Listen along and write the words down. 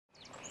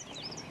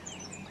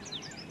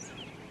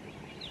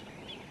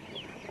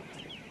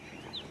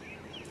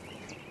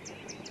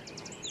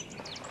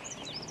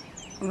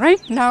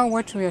Right now,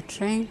 what we are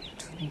trying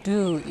to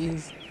do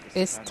is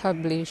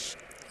establish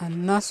a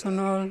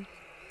national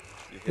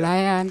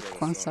lion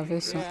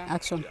conservation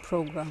action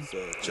program.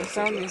 The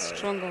sound is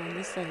stronger on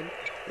this side.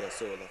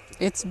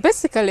 It's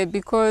basically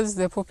because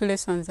the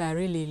populations are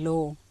really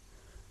low.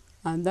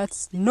 And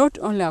that's not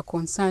only a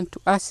concern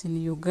to us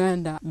in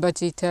Uganda,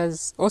 but it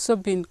has also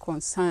been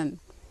concern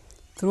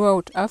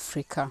throughout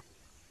Africa.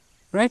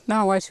 Right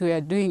now, what we are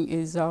doing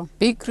is a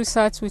big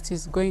research which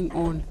is going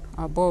on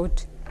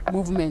about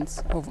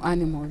movements of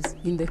animals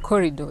in the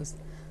corridors.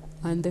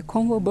 And the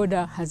Congo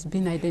border has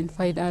been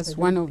identified as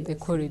one of the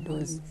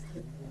corridors.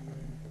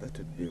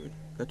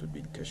 That would be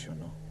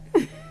intentional.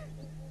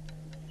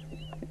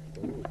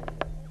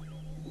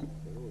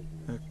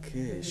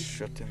 Okay,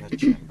 shut in the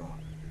chamber.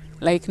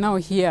 Like now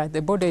here,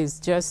 the border is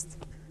just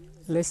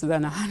less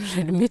than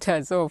 100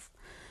 meters off.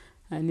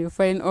 And you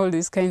find all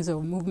these kinds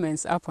of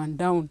movements up and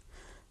down.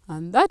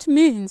 And that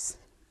means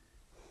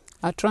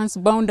a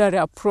transboundary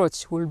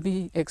approach will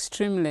be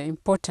extremely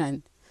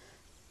important.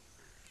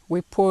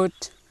 We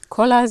put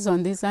collars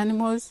on these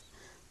animals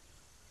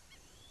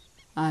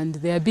and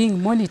they are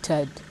being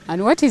monitored.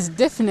 And what is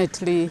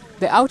definitely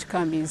the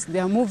outcome is they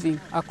are moving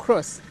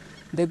across.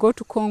 They go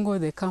to Congo,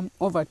 they come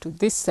over to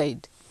this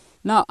side.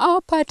 Now our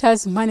part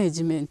as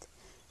management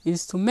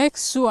is to make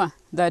sure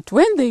that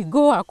when they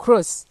go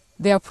across,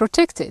 they are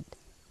protected.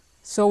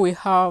 So we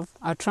have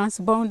a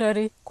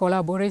transboundary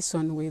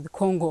collaboration with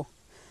Congo.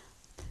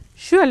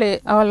 Surely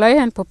our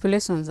lion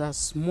populations are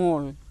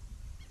small.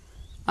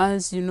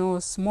 As you know,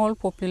 small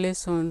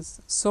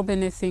populations, so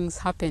many things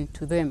happen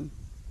to them.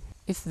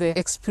 If they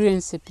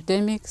experience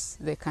epidemics,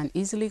 they can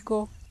easily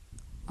go,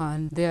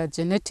 and their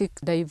genetic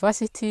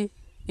diversity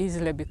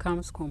easily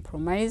becomes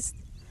compromised.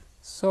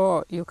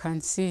 So you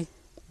can see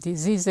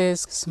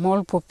diseases,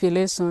 small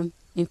population,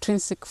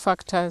 intrinsic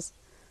factors,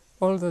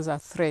 all those are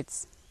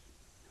threats.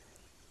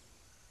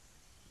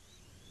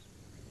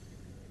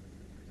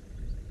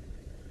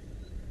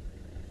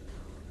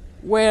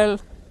 Well,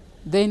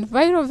 the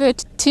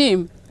Envirovet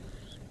team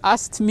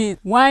asked me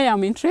why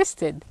I'm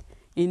interested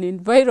in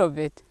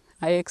Envirovet.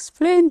 I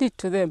explained it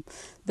to them.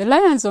 The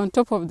lion's on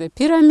top of the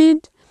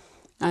pyramid,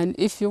 and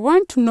if you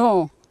want to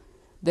know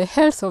the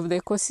health of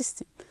the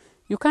ecosystem,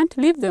 you can't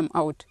leave them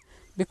out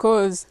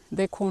because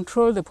they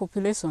control the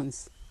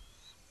populations.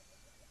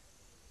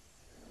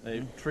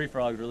 The tree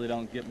frogs really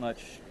don't get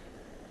much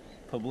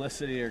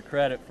publicity or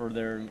credit for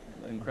their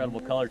incredible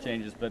color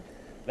changes, but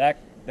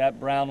that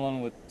brown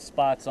one with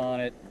spots on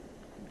it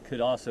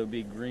could also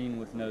be green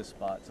with no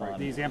spots on it.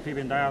 These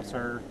amphibian diops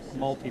are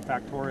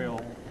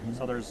multifactorial,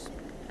 so there's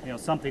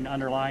something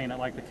underlying it,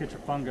 like the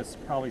kitchen fungus,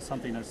 probably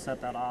something has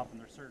set that off.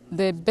 And there's certain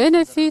the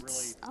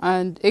benefits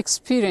and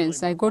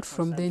experience I got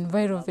from the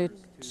Envirovet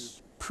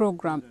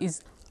program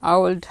is I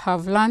would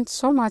have learned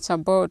so much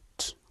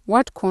about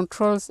what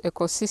controls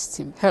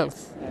ecosystem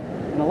health.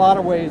 In a lot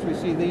of ways, we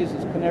see these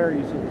as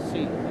canaries of the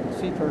sea. And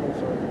sea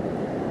turtles are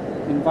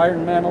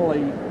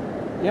environmentally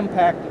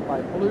impacted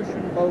by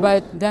pollution.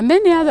 But there are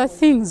many other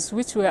things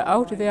which were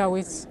out there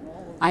which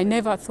I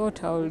never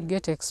thought I would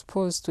get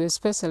exposed to,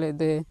 especially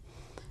the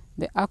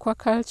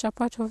aquaculture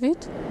part of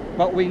it.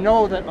 But we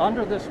know that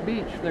under this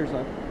beach there's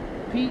a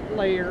peat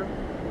layer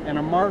and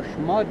a marsh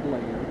mud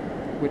layer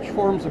which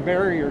forms a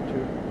barrier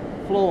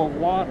to flow of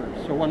water.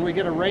 So when we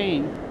get a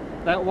rain,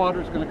 that water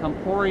is going to come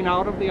pouring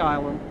out of the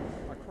island.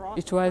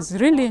 It was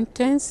really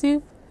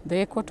intensive,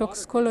 the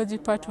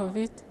ecotoxicology part of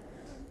it.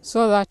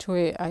 So that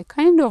way I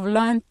kind of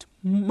learned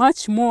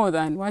much more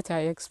than what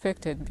I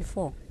expected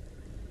before.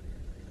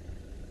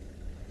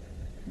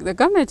 The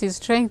government is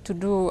trying to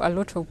do a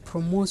lot of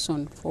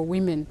promotion for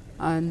women,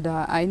 and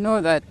I know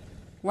that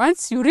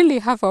once you really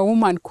have a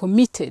woman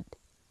committed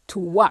to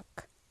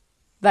work,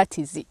 that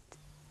is it.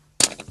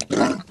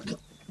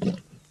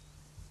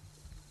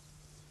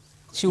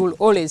 She will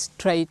always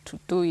try to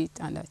do it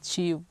and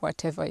achieve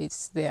whatever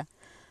is there.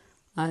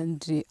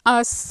 And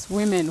us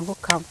women who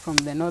come from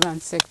the northern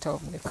sector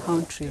of the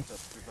country,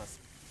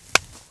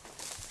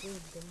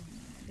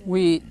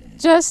 we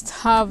just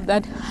have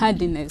that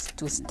hardiness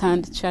to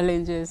stand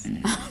challenges.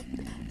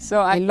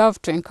 So I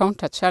love to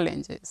encounter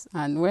challenges.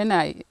 And when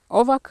I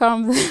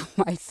overcome them,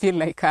 I feel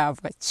like I have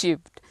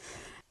achieved.